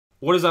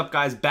What is up,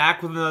 guys?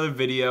 Back with another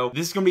video.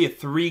 This is going to be a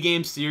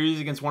 3-game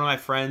series against one of my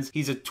friends.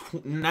 He's a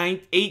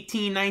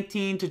 18,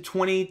 19 to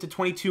 20 to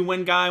 22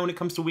 win guy when it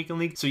comes to weekend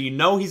league, so you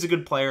know he's a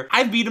good player.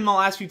 I've beat him the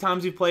last few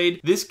times we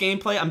played. This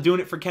gameplay, I'm doing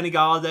it for Kenny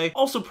Golladay.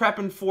 Also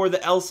prepping for the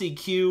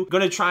LCQ.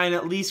 Going to try and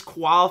at least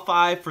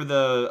qualify for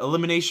the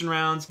elimination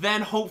rounds.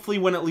 Then hopefully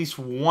win at least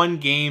one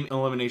game in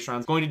elimination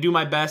rounds. Going to do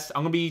my best.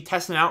 I'm going to be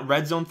testing out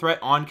red zone threat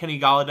on Kenny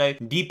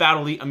Golladay. Deep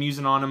battle elite I'm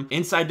using on him.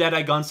 Inside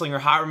Deadeye Gunslinger,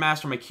 Hot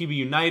Remaster, my QB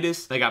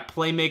Unitas. They got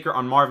Playmaker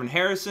on Marvin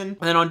Harrison. And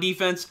then on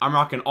defense, I'm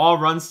rocking all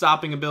run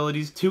stopping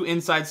abilities, 2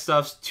 inside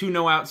stuffs, 2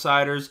 no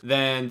outsiders,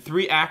 then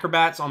 3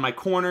 acrobats on my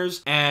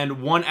corners,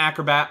 and 1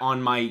 acrobat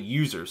on my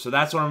user. So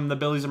that's one of the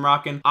abilities I'm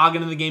rocking. I'll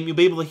get into the game. You'll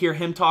be able to hear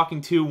him talking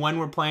too when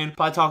we're playing.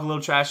 Probably talk a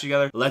little trash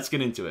together. Let's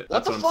get into it.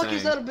 What the fuck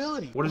is that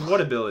ability? What is what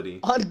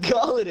ability? On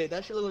Golladay.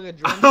 That should look like a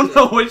drum. I don't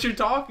know what you're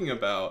talking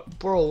about.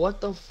 Bro,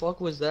 what the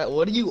fuck was that?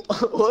 What are you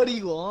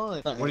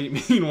on? What do you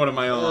mean, what am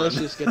I on? Let's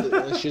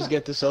just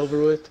get this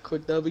over with.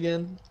 Quick dub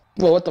again.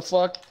 Well, what the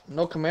fuck?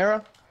 No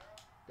Camara?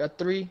 Got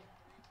 3?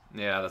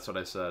 Yeah, that's what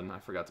I said. I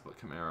forgot to put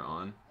Camara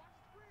on.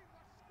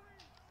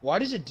 Why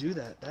does it do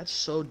that? That's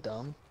so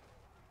dumb.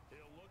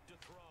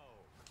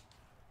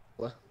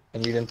 What?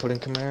 And you didn't put in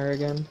Camara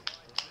again?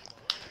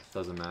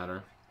 Doesn't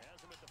matter.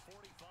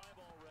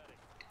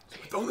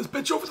 Throwing this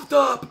bitch over the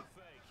top!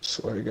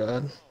 Swear to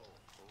God.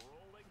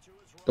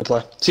 Go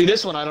play. See,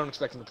 this one I don't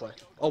expect him to play.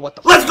 Oh, what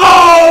the Let's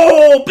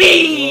go!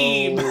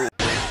 Beam! Oh.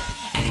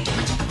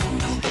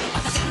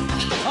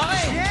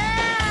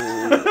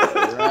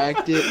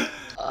 Racked it.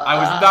 I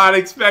was not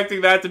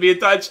expecting that to be a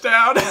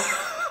touchdown.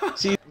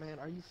 See, man,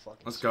 are you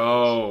fucking Let's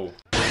go.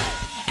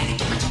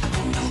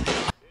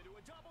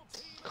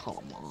 Come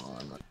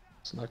on.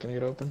 It's not gonna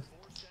get open.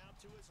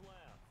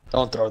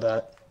 Don't throw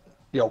that.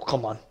 Yo,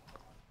 come on.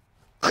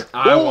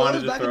 I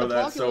wanted to throw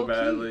that so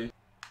badly.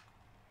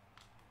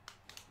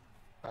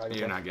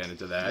 You're not getting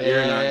to that.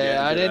 You're not getting to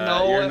that. I didn't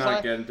know You're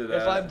not getting to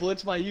that. If I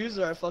blitz my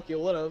user, I fucking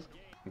would've.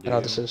 I know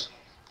what this is.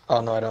 Oh,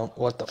 no, I don't.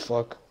 What the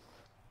fuck?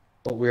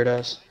 What weird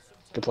ass.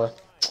 Good play.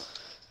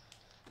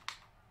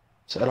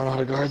 So I don't know how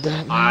to guard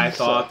that. Man. I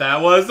thought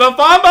that was the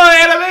fumble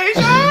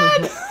animation!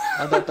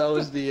 I thought that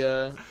was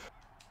the,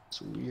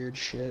 it's weird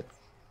shit.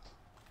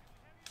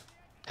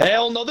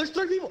 Hell no, there's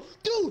 3 people!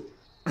 Dude!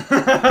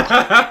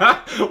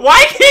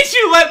 Why can't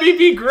you let me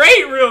be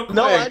great real quick?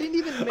 No, I didn't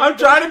even I'm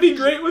trying to be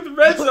great with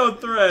red zone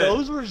threat.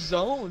 Those were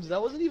zones.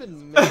 That wasn't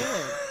even man.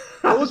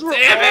 Those were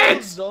Damn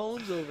all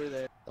zones over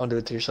there. Don't do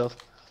it to yourself.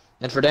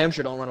 And for damn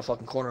sure, don't run a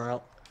fucking corner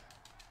out.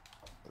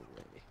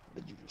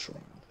 What did you just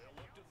run?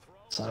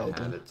 It's not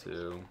open. I had it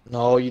too.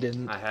 No, you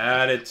didn't. I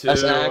had it too.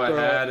 That's I acro.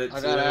 had it too.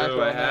 I got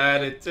acro. I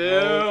had it too.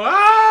 No.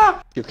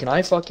 Ah! Dude, can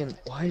I fucking...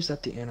 Why is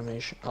that the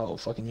animation? Oh,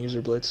 fucking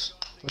user blitz.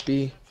 What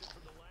B?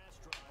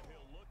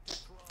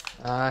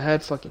 I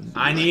had fucking...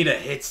 I need a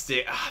hit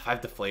stick. Ah, if I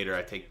have deflator,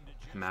 I take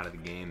him out of the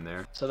game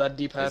there. So that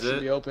deep half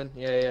should be open.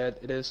 Yeah,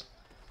 it is.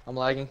 I'm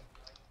lagging.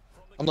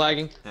 I'm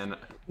lagging. And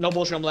no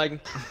bullshit, I'm lagging.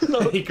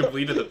 he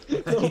completed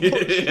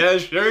it. Yeah,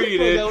 sure you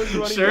did.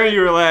 Sure back.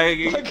 you were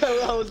lagging.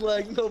 I was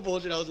lagging. No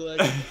bullshit, I was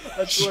lagging.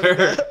 I swear Sure.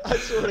 to God. I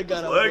swear to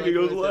God, I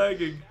was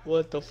lagging.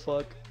 What the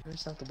fuck? Can I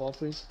snap the ball,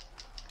 please?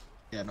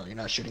 Yeah, no, you're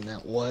not shooting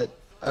that. What?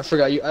 I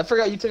forgot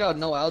you took out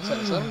no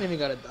outside, so I don't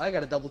even I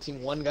gotta double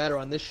team one guy to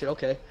run this shit.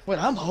 Okay. Wait,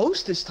 I'm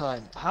host this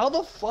time. How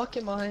the fuck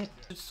am I?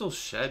 It's still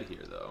shed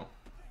here though.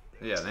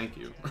 Yeah, thank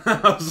you.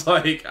 I was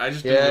like, I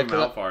just didn't move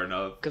out far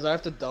enough. Cause I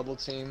have to double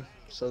team,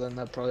 so then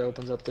that probably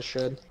opens up the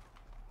shed.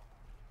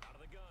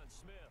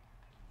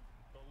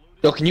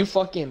 Yo, can you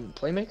fucking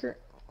playmaker?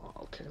 Oh,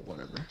 okay,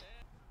 whatever.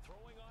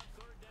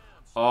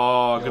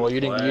 Oh, yeah, good well,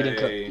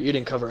 play. you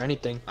didn't cover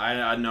anything.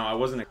 I know I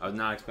was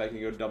not expecting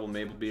to go double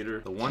Maple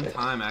beater. The one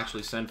time I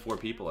actually send 4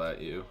 people at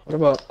you. What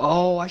about?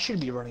 Oh, I should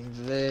be running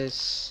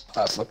this.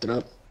 I fucked it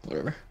up.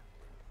 Whatever.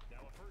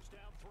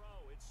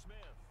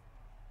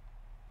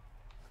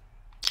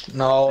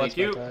 No, Thank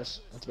you. Bad pass.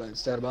 That's bad.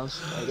 It's out of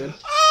bounds. I did.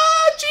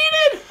 Ah,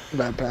 cheated!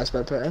 Bad pass.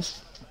 Bad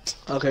pass.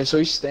 Okay, so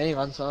he's staying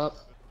on top.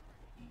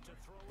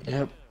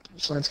 Yep.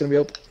 Slant's gonna be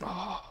open.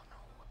 Oh.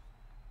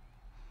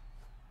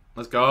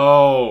 Let's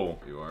go.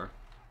 You are.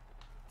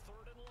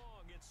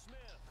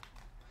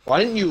 Why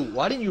didn't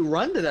you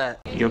run to that?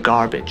 You're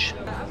garbage,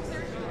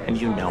 and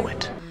you know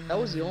it. That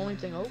was the only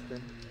thing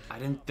open. I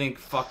didn't think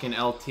fucking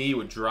LT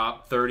would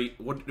drop 30.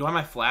 What do I have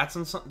my flats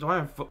on something? Do I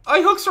have? Oh,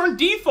 he hooks are on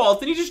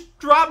default, and he just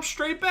dropped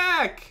straight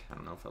back. I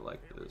don't know if I like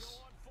this.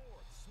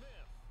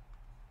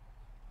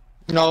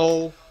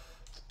 No.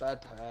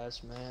 Bad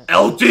pass, man.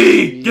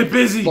 LT, get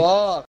busy.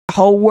 Fuck. The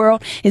whole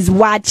world is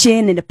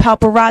watching and the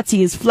paparazzi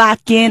is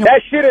flocking.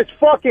 That shit is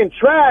fucking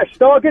trash,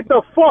 dog. Get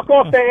the fuck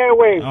off the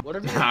airwaves.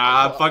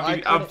 I'm fucking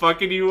you up. I'm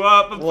fucking you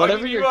up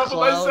with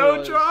my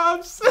zone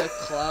drops. That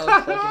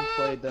cloud fucking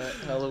played that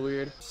hella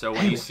weird. So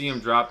when you see him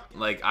drop,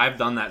 like I've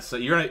done that. So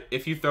you're gonna,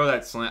 if you throw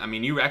that slant, I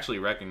mean you actually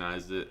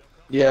recognized it.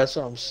 Yeah, that's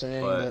what I'm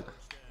saying. But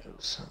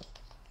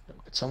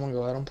could someone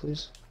go at him,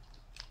 please?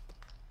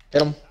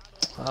 Hit him.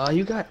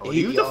 You got 8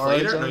 you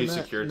yards deflator? on No, you that.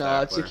 secured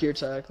Nah, it's tackler. secure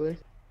tackler.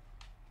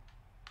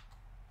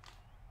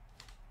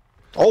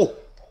 Oh,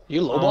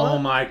 you lowball Oh it?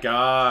 my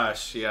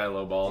gosh. Yeah, I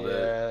lowballed it.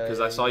 Yeah,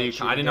 Because I saw you.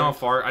 I didn't know how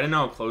far. I didn't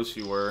know how close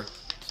you were.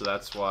 So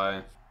that's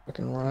why.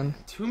 Fucking run.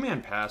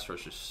 Two-man pass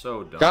rush is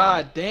so dumb.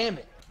 God damn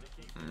it.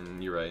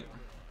 You're right.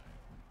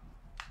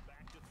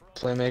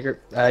 Playmaker.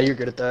 You're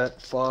good at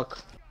that. Fuck.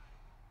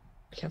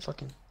 I can't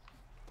fucking.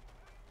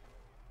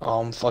 Oh,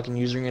 I'm fucking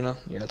using it now.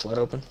 Yeah, it's wide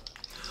open.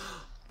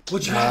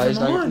 What'd you Nah, have he's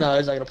him not, on? no,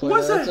 he's not gonna play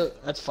What's that.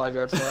 that? That's 5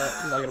 yard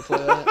flat. He's not gonna play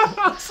that.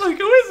 I was like,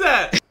 who is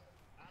that?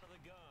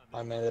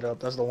 I manned it up.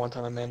 That's the one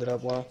time I manned it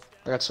up. Wow.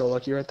 I got so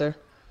lucky right there.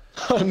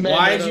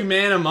 Why'd you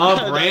man him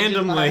up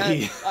randomly?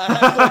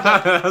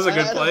 That was a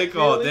good play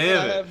call.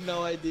 Damn it. I have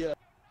no idea.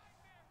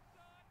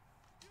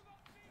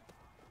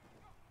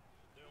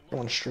 You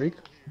want a streak?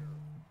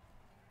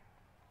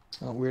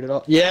 It's not weird at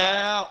all.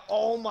 Yeah!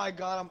 Oh my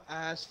god, I'm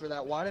ass for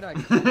that. Why did I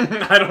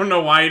I don't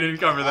know why you didn't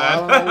cover that. I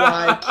don't know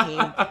why I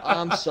came.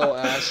 I'm so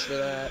ass for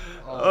that.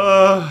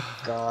 Oh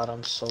my god,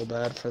 I'm so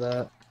bad for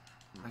that.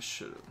 I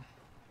should have.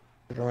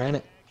 Should have ran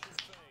it.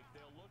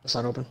 It's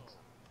not open.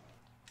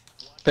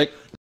 Pick.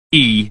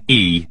 E.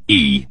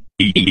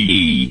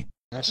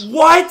 Nice.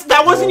 What?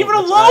 That wasn't even a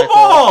that's low aggro.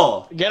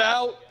 ball! Get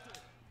out!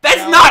 That's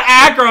Get not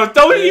aggro!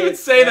 Don't Dude, even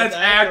say that's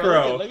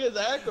aggro! Look at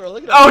aggro.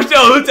 Look at Oh,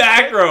 no, it's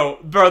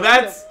aggro! Bro,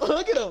 that's...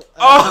 Look at him.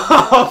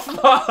 Oh,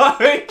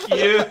 fuck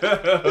you!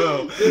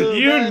 Dude,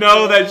 You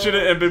know that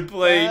shouldn't have been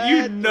played.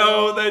 You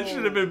know that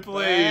should have been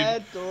played.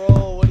 Bad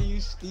throw. What are you,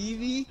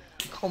 Stevie?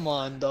 Come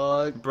on,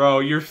 dog. Bro,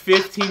 you're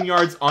 15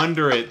 yards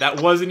under it. That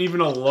wasn't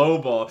even a low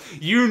ball.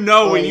 You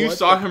know when you what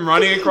saw the- him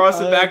running across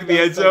the back of the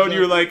end zone,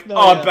 you were like, No,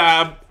 oh, yeah.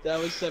 Bab. That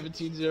was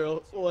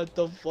 17-0. What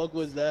the fuck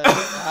was that?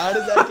 How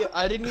did that get?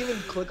 I didn't even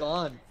click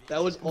on.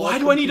 That was all Why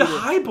do I need a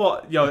computer. high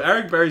ball? Yo,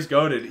 Eric Berry's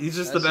goated. He's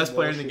just That's the best some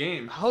player in the bullshit.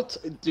 game. How,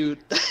 dude?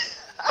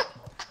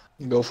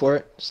 You go for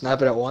it.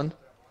 Snap it at 1.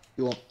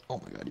 You won't. Oh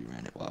my god, you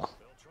ran it. Wow.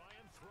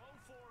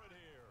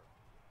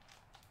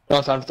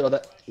 No time to throw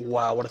that.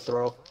 Wow, what a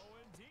throw.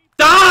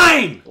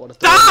 Dime! What a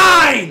throw.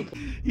 Dime!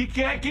 You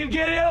can't keep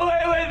getting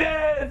away with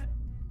it!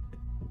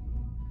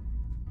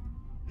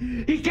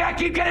 You can't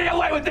keep getting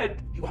away with it!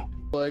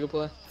 Good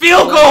play.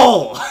 Field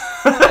goal!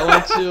 I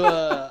went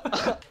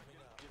to,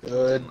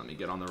 Good. Let me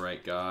get on the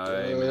right guy,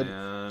 Good.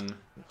 man.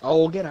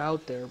 Oh, get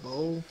out there,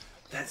 bro.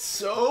 That's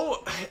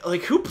so...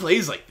 Like, who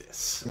plays like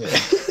this?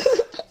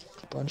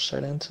 Bunch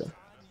tight end too.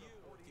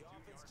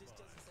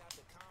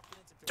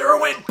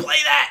 Derwin, play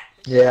that!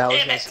 Yeah, I was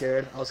kind of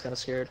scared. I was kind of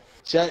scared.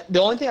 See,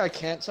 the only thing I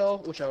can't tell,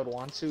 which I would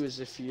want to, is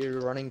if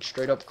you're running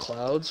straight up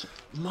clouds.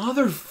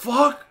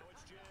 Motherfuck!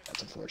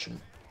 That's unfortunate.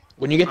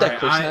 When you get that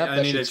quick snap, I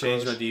that need to shit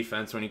change throws. my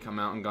defense when you come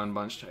out and gun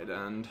bunch tight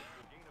end.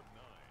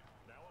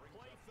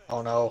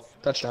 Oh no.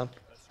 Touchdown.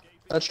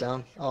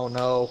 Touchdown. Oh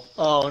no.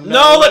 Oh no.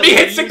 No, let me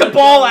hit stick the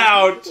ball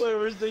out!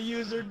 Where is the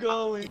user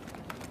going?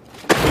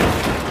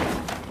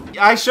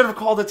 I should have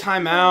called a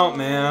timeout,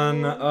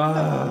 man.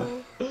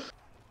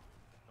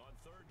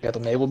 You got the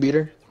navel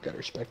beater? Gotta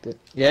respect it.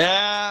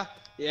 Yeah!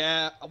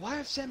 Yeah. Why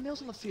have Sam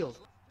Mills on the field?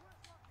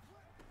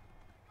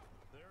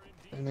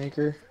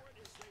 Maker.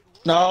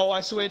 No,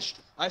 I switched.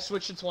 I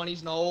switched to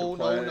 20s. No,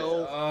 no,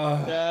 no.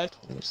 That.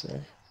 What's there?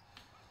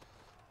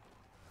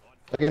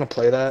 Are you gonna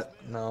play that?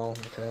 No.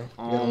 Okay.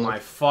 Oh my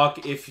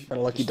fuck! If Got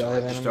a lucky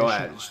dive just throw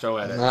animation. at it, just throw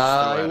at it. Nah,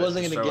 just throw he at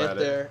wasn't it, just gonna throw get at it.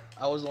 there.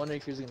 I was wondering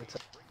if he was gonna.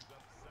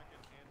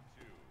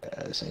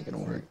 Yeah, this ain't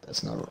gonna work.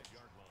 That's not.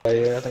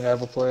 Yeah, I think I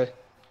have a play.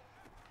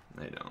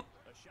 They don't.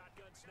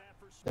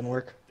 Didn't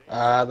work.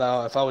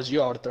 No. If I was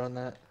you, I would have thrown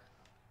that.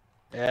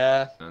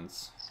 Yeah. Thank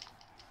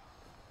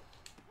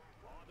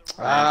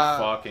Ah.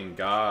 fucking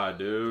god,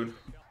 dude.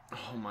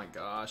 Oh my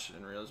gosh, I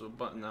didn't realize what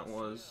button that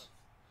was.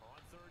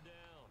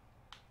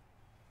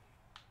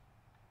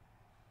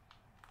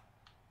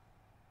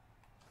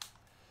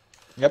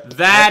 Yep.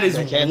 That Yep, is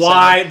they can't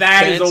why. send it.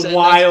 That Can't is a send. That's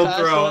wild pass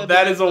throw. led That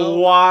left. is a Nope.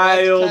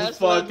 wild That's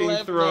pass led fucking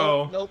left.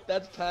 throw. Nope,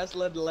 that's pass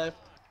led left.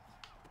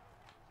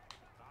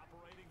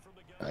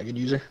 I could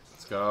use her.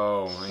 Let's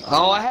go. Thank you.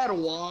 Oh, I had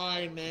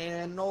Y,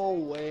 man. No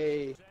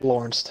way.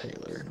 Lawrence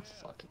Taylor.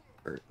 Fucking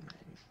hurt, man.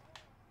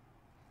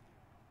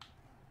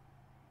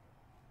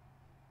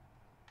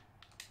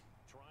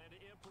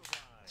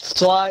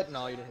 Slide?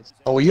 No, you didn't.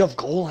 Oh, you have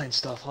goal line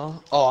stuff, huh?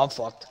 Oh, I'm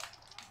fucked.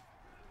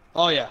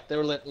 Oh yeah, they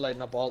were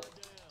lighting up all.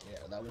 Yeah,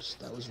 that was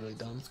really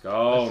dumb. Let's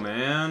go,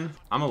 man.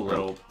 I'm a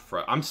little.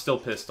 I'm still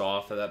pissed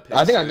off at that pick.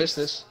 I think I six. missed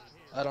this.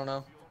 I don't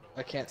know.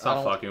 I can't. I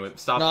Stop don't, fucking with.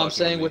 Stop. No, I'm fucking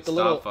saying with, with the me.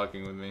 little- Stop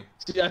fucking with me.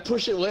 See, I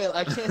push it way.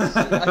 I can't.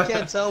 I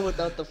can't tell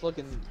without the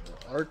fucking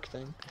arc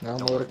thing. Now I'm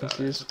Don't a worry little about it,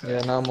 confused. it's okay.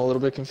 Yeah, now I'm a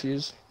little bit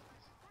confused.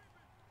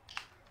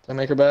 Can I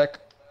make her back?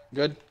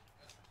 Good.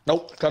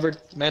 Nope. Covered.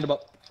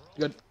 Mandible.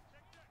 Good.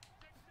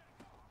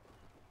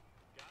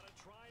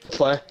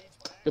 Play.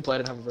 Good play. I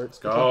didn't have a vert. Let's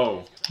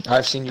go.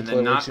 I've seen you And play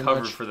then way not too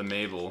cover much. for the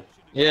Mabel.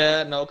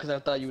 Yeah, no, because I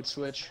thought you would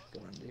switch.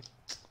 Go on, D.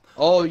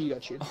 Oh, you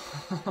got cheated.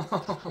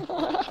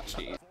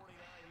 Jeez.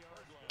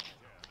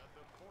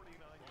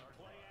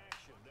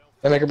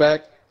 I make her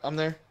back. I'm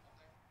there.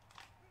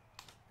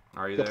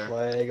 Are you Good there?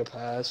 play. Good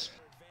pass.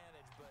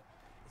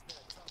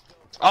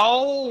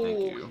 Oh. Thank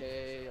you.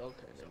 Okay. Okay.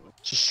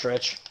 Just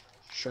stretch.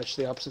 Stretch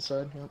the opposite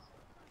side. Yep.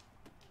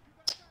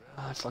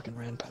 I fucking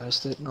ran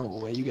past it. No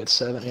way, you get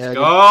 7. Yeah.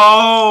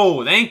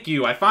 Go! Thank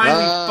you. I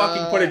finally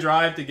fucking put a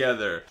drive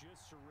together.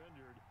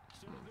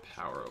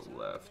 Power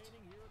left.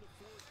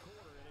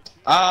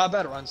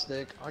 Bad run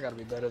stick. I gotta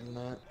be better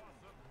than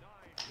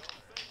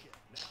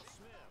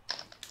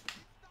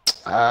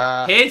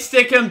that. Hit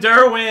stick him,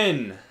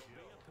 Derwin.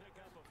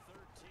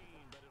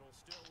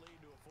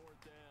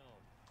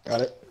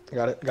 Got it.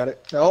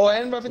 Oh,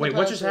 and roughing the passer. Wait,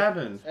 what just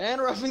happened?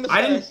 And roughing the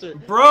I passer.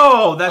 didn't,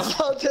 bro. That's.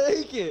 I'll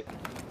take it.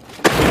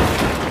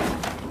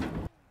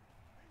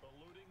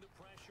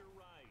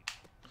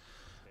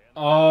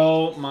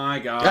 Oh my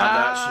god,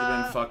 that should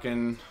have been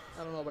fucking.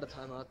 I don't know about a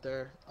timeout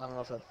there. I don't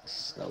know if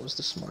that was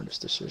the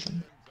smartest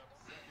decision.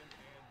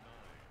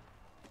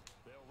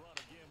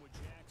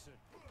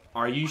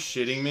 Are you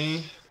shitting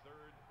me?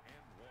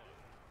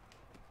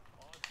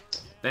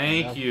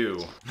 Thank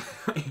you.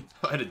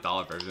 I had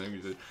 $1 for everything.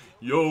 He said,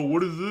 "Yo,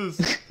 what is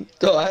this?"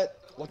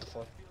 What the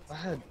fuck? I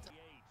had.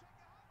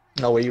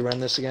 No way you ran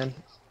this again.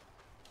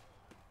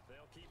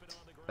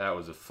 That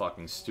was a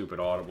fucking stupid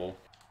audible.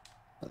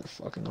 Another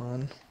fucking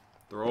run.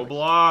 Throw a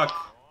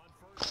block.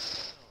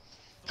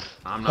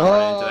 I'm not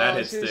running into that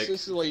hit stick.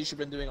 This is what you should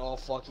have been doing all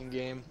fucking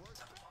game.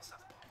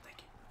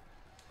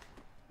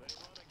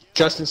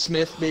 Justin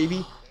Smith,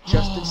 baby.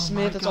 Justin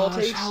Smith, that's all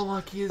it takes. How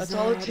lucky is That's that?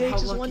 all it takes How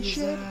is one lucky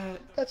shit. that?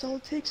 That's all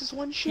it takes is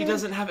one shit. He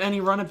doesn't have any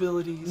run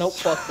abilities. Nope,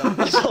 fuck that.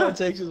 That's all it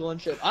takes is one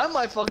shit. I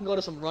might fucking go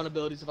to some run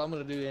abilities if I'm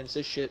gonna do the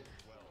assist shit.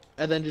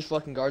 And then just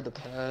fucking guard the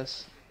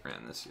pass.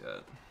 Ran this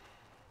yet.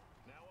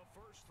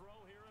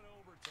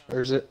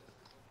 Where is it?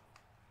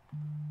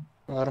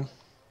 Bottom.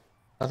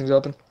 Nothing's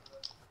open.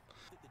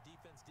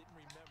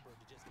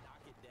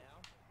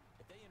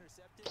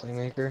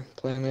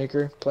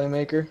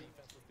 Playmaker.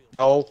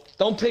 Oh,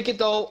 don't pick it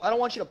though. I don't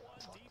want you to.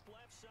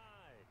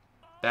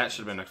 That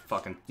should have been a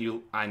fucking.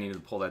 I needed to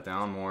pull that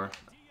down more.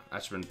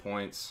 That should have been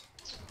points.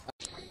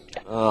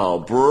 Oh,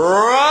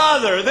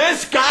 brother,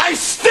 this guy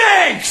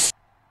stinks!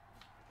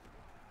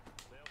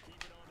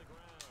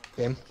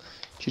 Game. I'm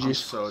GG's.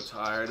 so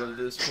tired of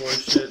this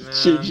bullshit, man.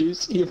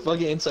 GG's. Your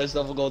fucking inside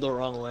stuff will go the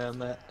wrong way on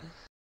that.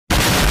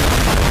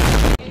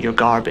 You're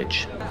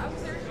garbage.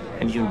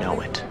 And you know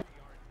it.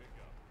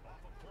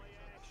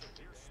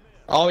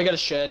 Oh, we got a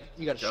shed.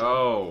 You got a shed.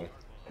 Go.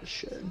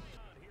 Shed.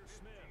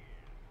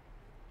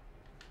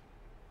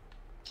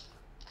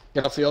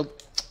 Get off field.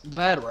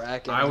 Bad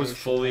rack. I was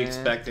fully man.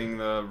 expecting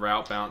the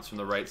route bounce from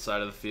the right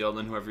side of the field,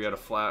 and whoever you had a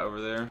flat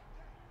over there.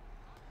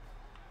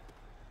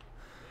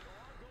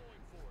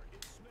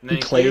 He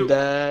played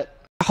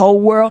that. The whole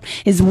world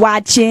is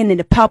watching and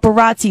the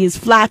paparazzi is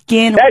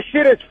flocking. That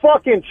shit is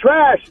fucking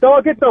trash,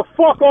 dog. Get the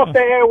fuck off the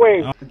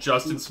airwaves.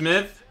 Justin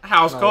Smith,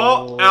 house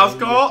call, house you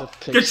call. get to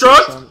pick Get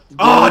trucked. some-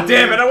 Oh,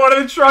 damn it. I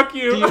wanted to truck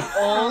you. The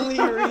only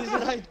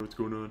reason I. What's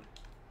going on?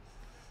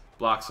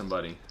 Block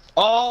somebody.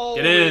 Oh.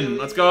 Get in.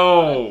 Let's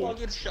go. I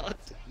fucking shot.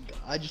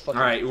 I just fucking.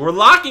 All right, we're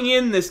locking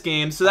in this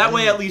game, so that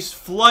way at least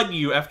flood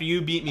you after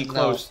you beat me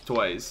close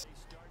twice.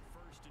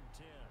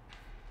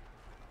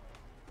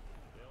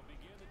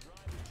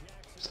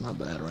 It's not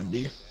bad, run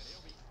D.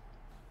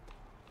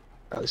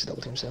 At least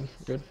double team Sam.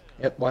 Good.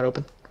 Yep, wide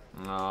open.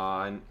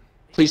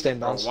 Please stay in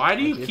bounds. Why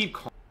do you Thank keep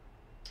calling?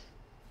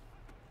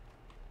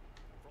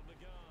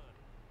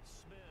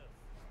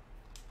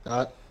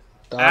 Dot.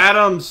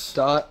 Adams.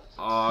 Dot.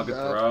 Oh, good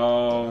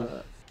throw.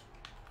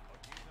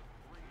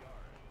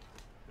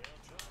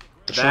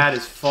 That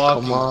is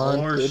fucking Come on.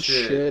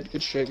 horseshit.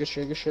 Good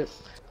shit.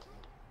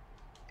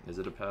 Is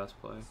it a pass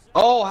play?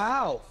 Oh,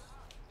 how?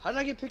 How did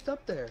I get picked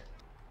up there?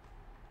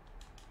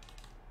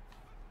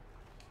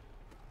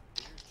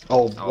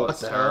 Oh, Oh, what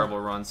that's the terrible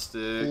hell? run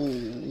stick.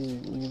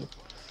 Ooh.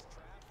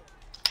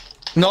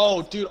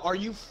 No, dude, are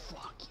you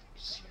fucking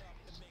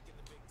serious?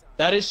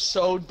 That is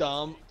so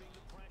dumb.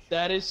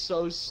 That is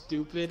so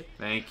stupid.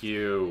 Thank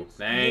you.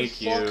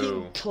 Thank you.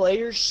 Fucking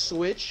players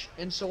switch,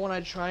 and so when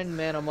I try and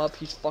man him up,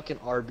 he's fucking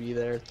RB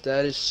there.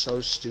 That is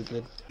so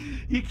stupid.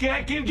 You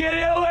can't keep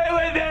getting away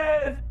with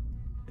it!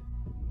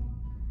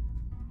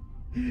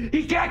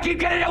 He can't keep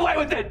getting away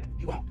with it!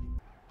 He won't.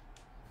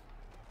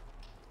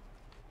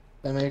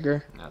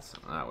 Playmaker.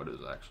 That one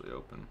is actually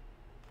open.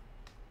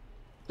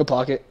 Good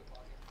pocket.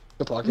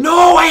 Good pocket.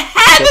 No, I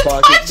had Good the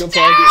pocket. Good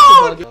touchdown!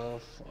 pocket. Good pocket. Oh,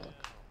 fuck.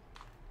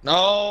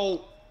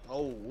 No!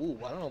 Oh, ooh,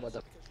 I don't know about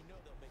that.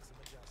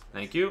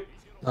 Thank you.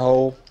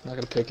 No, not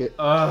gonna pick it.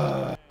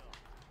 I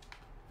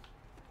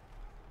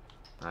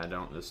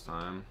don't this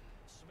time.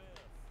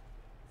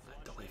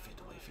 Delay fade.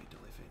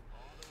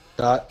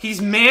 Dot.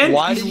 He's manned.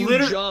 Why he's did you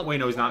literally. jump? Wait,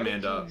 no, he's not Why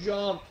manned did up. you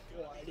jump?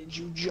 Why did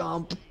you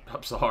jump?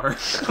 I'm sorry.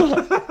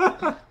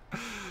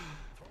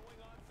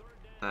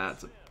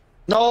 That's a...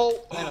 No!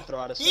 And a throw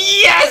out of sight.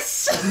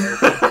 Yes!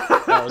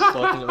 That was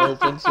fucking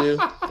open too.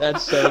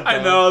 That's so dumb.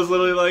 I know. I was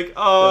literally like,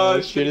 oh,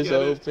 That shit is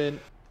open.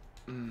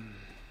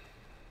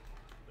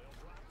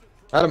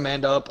 I have a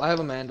manned up.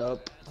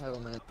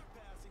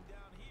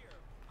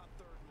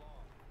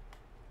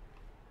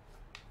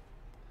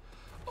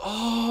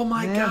 Oh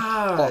my Man,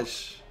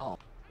 gosh. Oh.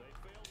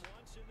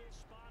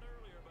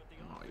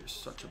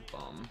 such a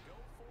bum.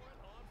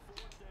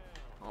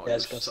 Oh, Yeah, you're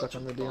it's got such stuck a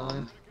on the D-line.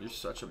 bum. You're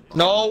such a bum.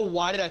 No,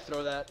 why did I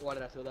throw that? Why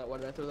did I throw that? Why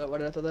did I throw that? Why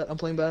did I throw that? Why did I throw that? I'm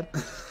playing bad.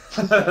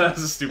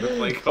 That's a stupid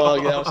play call.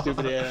 Fuck, that was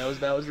stupid. Yeah,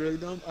 that was really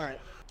dumb. All right.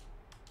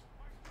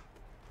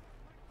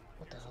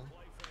 What the hell?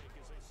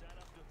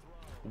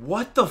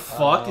 What the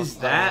fuck is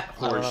that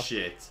I don't know. horse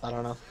shit? I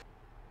don't know.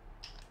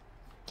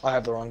 I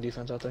have the wrong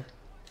defense out there.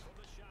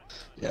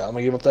 Yeah, I'm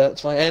gonna give up that.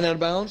 It's fine. And out of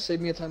bounds. Save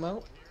me a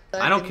timeout.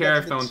 I don't care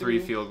if Getting throwing back to the 3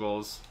 two. field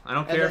goals. I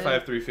don't And care if I then-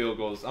 have 3 field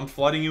goals. I'm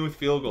flooding you with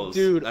field goals.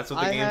 Dude, that's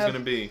what the I game's have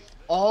gonna be.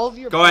 All of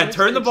your Go ahead, points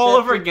turn the ball except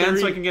over for again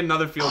so I 3. can get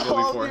another field goal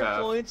All before of your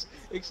half. points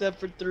except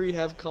for 3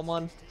 have come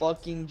on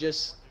fucking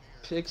just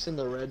picks in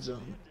the red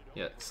zone.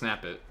 Yeah,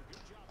 snap it.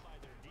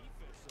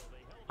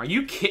 Are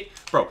you kidding?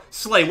 Bro,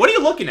 Slay, what are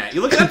you looking at?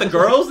 You looking at the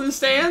girls in the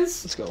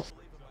stands? Let's go.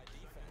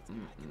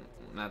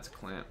 That's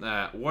clamp.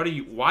 Why do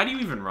you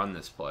even run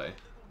this play?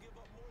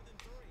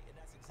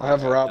 I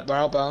have a route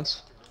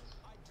bounce.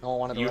 No one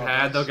wanted You route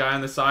had the bounce. guy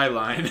on the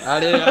sideline. I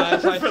did.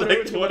 If I for threw like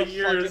it, he 20 would've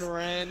years. fucking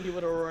ran. He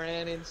would have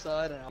ran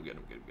inside. And I'm good,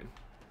 I'm good, I'm good.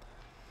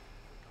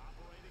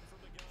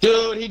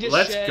 Dude, he just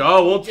Let's shed.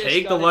 go. We'll He just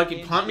take the got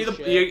lucky. an Punt me the.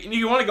 instant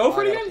You want to go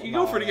for it I again? gotta- You go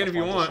no, for it I again if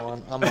you gotta want.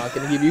 punt this one. I'm not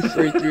gonna give you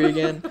free 3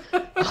 again.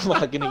 I'm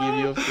not gonna give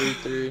you a free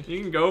 3.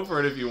 You can go for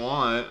it if you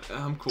want.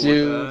 I'm cool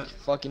Dude, with that.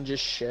 fucking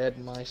just shed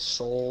my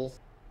soul.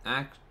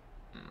 I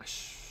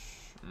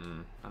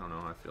don't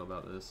know how I feel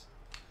about this.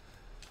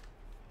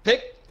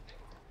 Pick.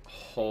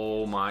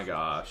 Oh my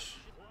gosh.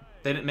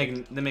 They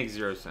make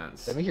 0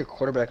 sense. They make your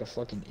quarterback a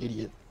fucking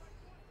idiot.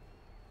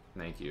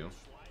 Thank you.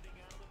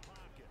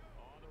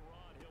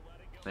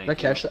 Did I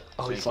catch that?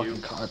 Oh, he Thank fucking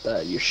you. caught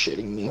that. You're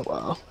shitting me.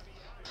 Wow.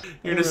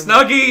 You're in a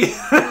snuggie!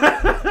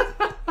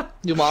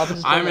 Dude, my offense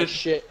is I'm playing in- like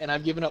shit, and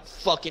I've given up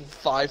fucking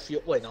 4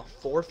 field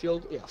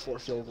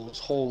goals.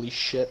 Holy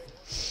shit.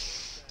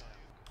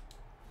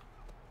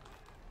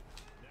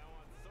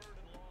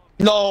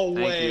 No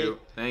Thank way. you.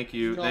 Thank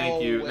you. No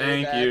Thank you. way,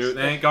 Thank that's you.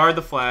 the- Guard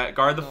the flat.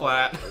 Guard the No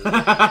flat.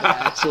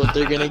 That's what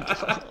they're gonna.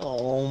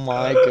 Oh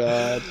my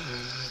god.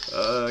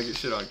 Get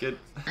shit on. Get.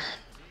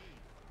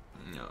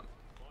 No.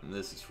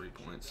 This is 3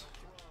 points.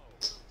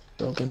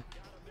 Open.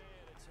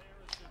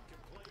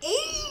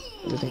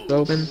 Everything's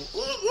open.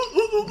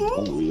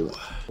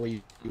 Oh,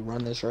 you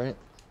run this right?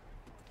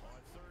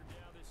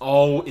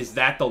 Oh, is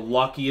that the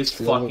luckiest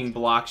Field goal. fucking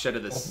block shed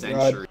of the God.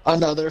 century?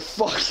 Another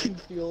fucking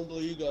field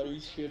goal. You gotta be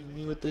shitting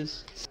me with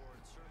this.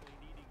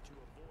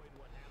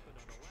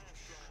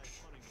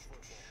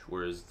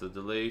 Where's the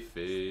delay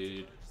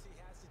fade?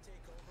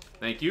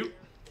 Thank you.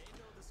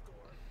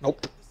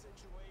 Nope.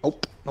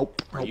 Nope.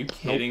 Nope. Are you nope,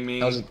 kidding nope. me?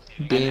 That was a beam. An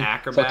Fucking beam.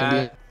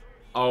 acrobat?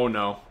 Oh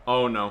no.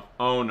 Oh no.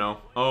 Oh no.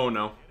 Oh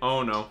no.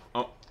 Oh no.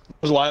 Oh.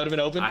 Was wide would have been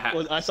open?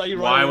 I saw you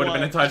run. Why would have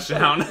been a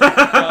touchdown?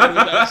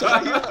 I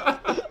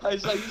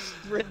saw you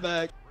sprint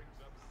back.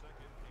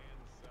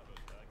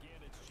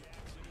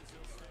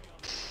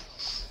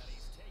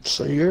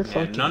 So you're Man,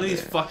 fucking. none of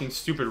these fucking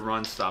stupid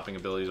run stopping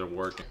abilities are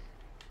working.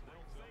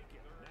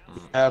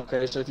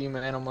 Okay, so if you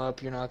man them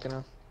up, you're not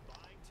gonna.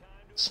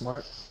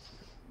 Smart.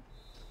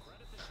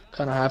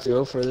 Kind of have to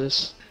go for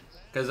this.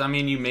 Because, I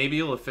mean, you may be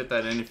able to fit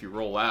that in if you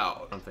roll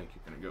out. I don't think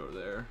you're going to go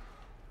there.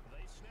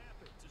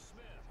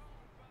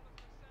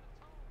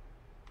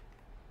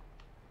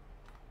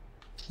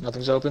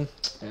 Nothing's open.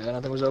 Yeah,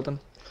 nothing was open.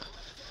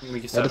 We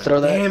can Had to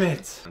throw that. Damn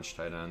it! Punch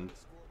tight end.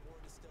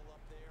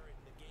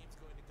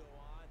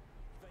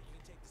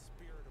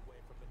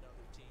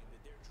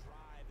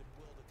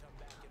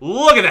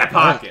 Look at that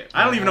pocket!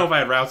 I don't even know if I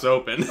had routes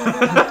open.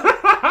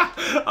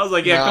 I was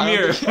like, yeah, Nah, come I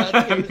here. think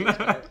everything's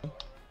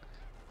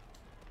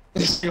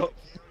fine.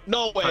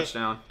 No way.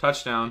 Touchdown,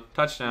 touchdown,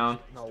 touchdown.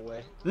 No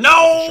way.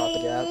 No! Shot the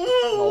gap.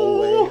 No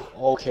way.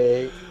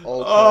 Okay. Okay.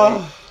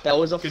 Oh, That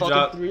was a good fucking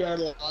job. 3-yard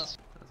loss.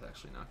 that's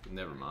actually not good.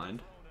 Never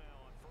mind.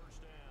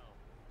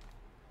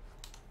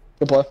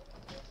 Good play.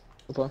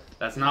 Good play.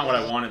 That's not what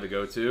I wanted to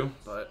go to,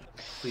 but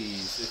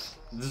please.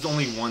 There's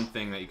only one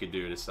thing that you could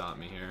do to stop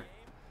me here.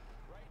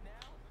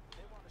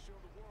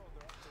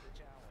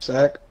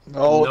 Sack.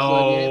 No,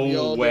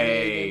 No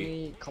way. give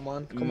me. Come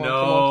on, come on, No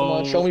come on, come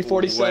on. Show me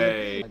 47.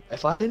 way.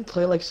 If I didn't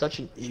play like such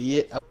an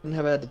idiot, I wouldn't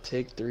have had to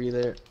take 3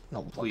 there.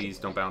 No, Please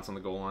don't bounce on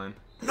the goal line.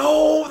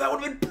 No, that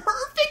would have been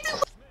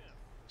perfect.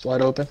 It's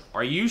wide open.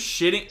 Are you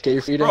shitting? Get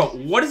your feet Bro,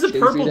 in. what is the Get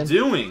your purple feet in.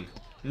 doing?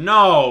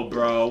 No,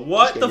 bro.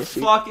 What Just get the your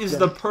feet fuck is in.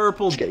 the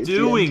purple Just get your feet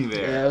in. doing Yeah,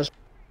 there? it was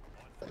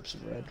types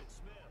of red.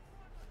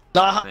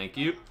 Nah, Thank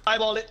you. I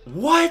highballed it.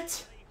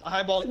 What?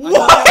 I highballed it.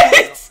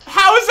 What?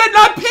 How is that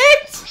not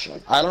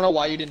picked? I don't know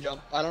why you didn't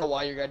jump. I don't know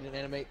why your guy didn't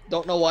animate.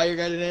 Don't know why your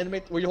guy didn't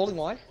animate. Were you holding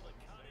Y?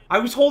 I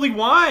was holding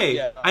Y.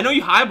 Yeah. I know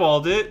you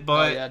highballed it, Oh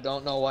but yeah,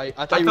 don't know why.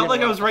 I, thought I you were felt like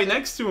gonna I was run. right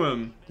next to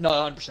him. No,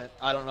 100%.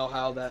 I don't know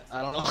how that.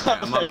 I don't know how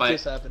I'm up that by-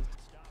 just happened.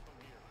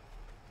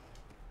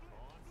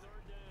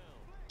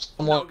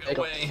 Someone No make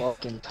way. a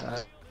fucking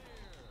tag.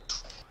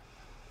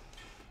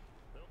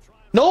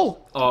 No,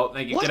 Oh,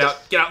 thank you. What Get the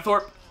out. Get out,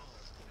 Thorpe.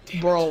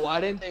 bro. Why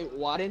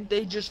didn't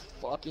they just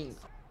fucking?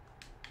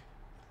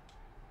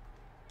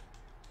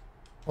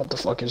 What the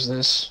fuck is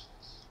this?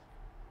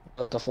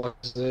 What the fuck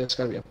is this? It's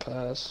gotta be a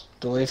pass.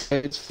 Delay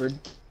fades for.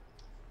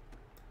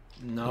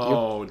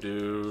 No,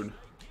 dude.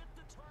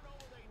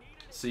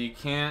 So you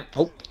can't.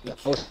 Oh,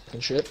 that was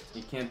fucking shit.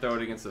 You can't throw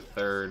it against the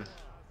third.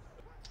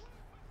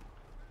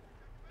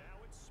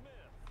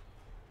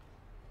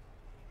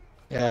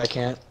 Yeah, I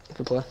can't.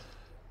 Good play.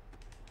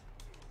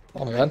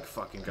 Oh my god.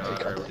 Fucking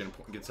god. Alright, we're gonna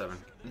get 7.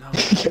 No,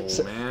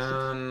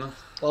 man.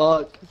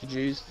 Fuck.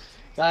 Jeez.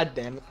 God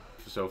damn it.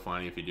 It's so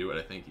funny if you do what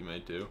I think you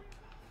might do.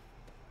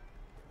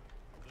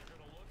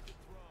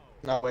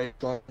 No, wait.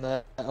 Going on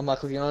that. I'm not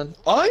clicking on.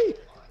 I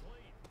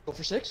go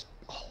for 6.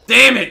 Oh.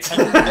 Damn it!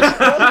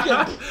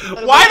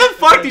 Why the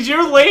fuck did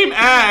your lame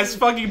ass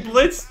fucking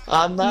blitz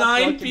I'm not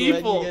 9 fucking letting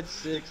people? you get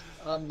 6.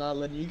 I'm not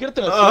letting you get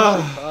to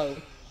a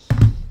 6.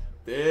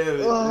 Damn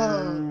it,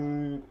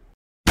 dude.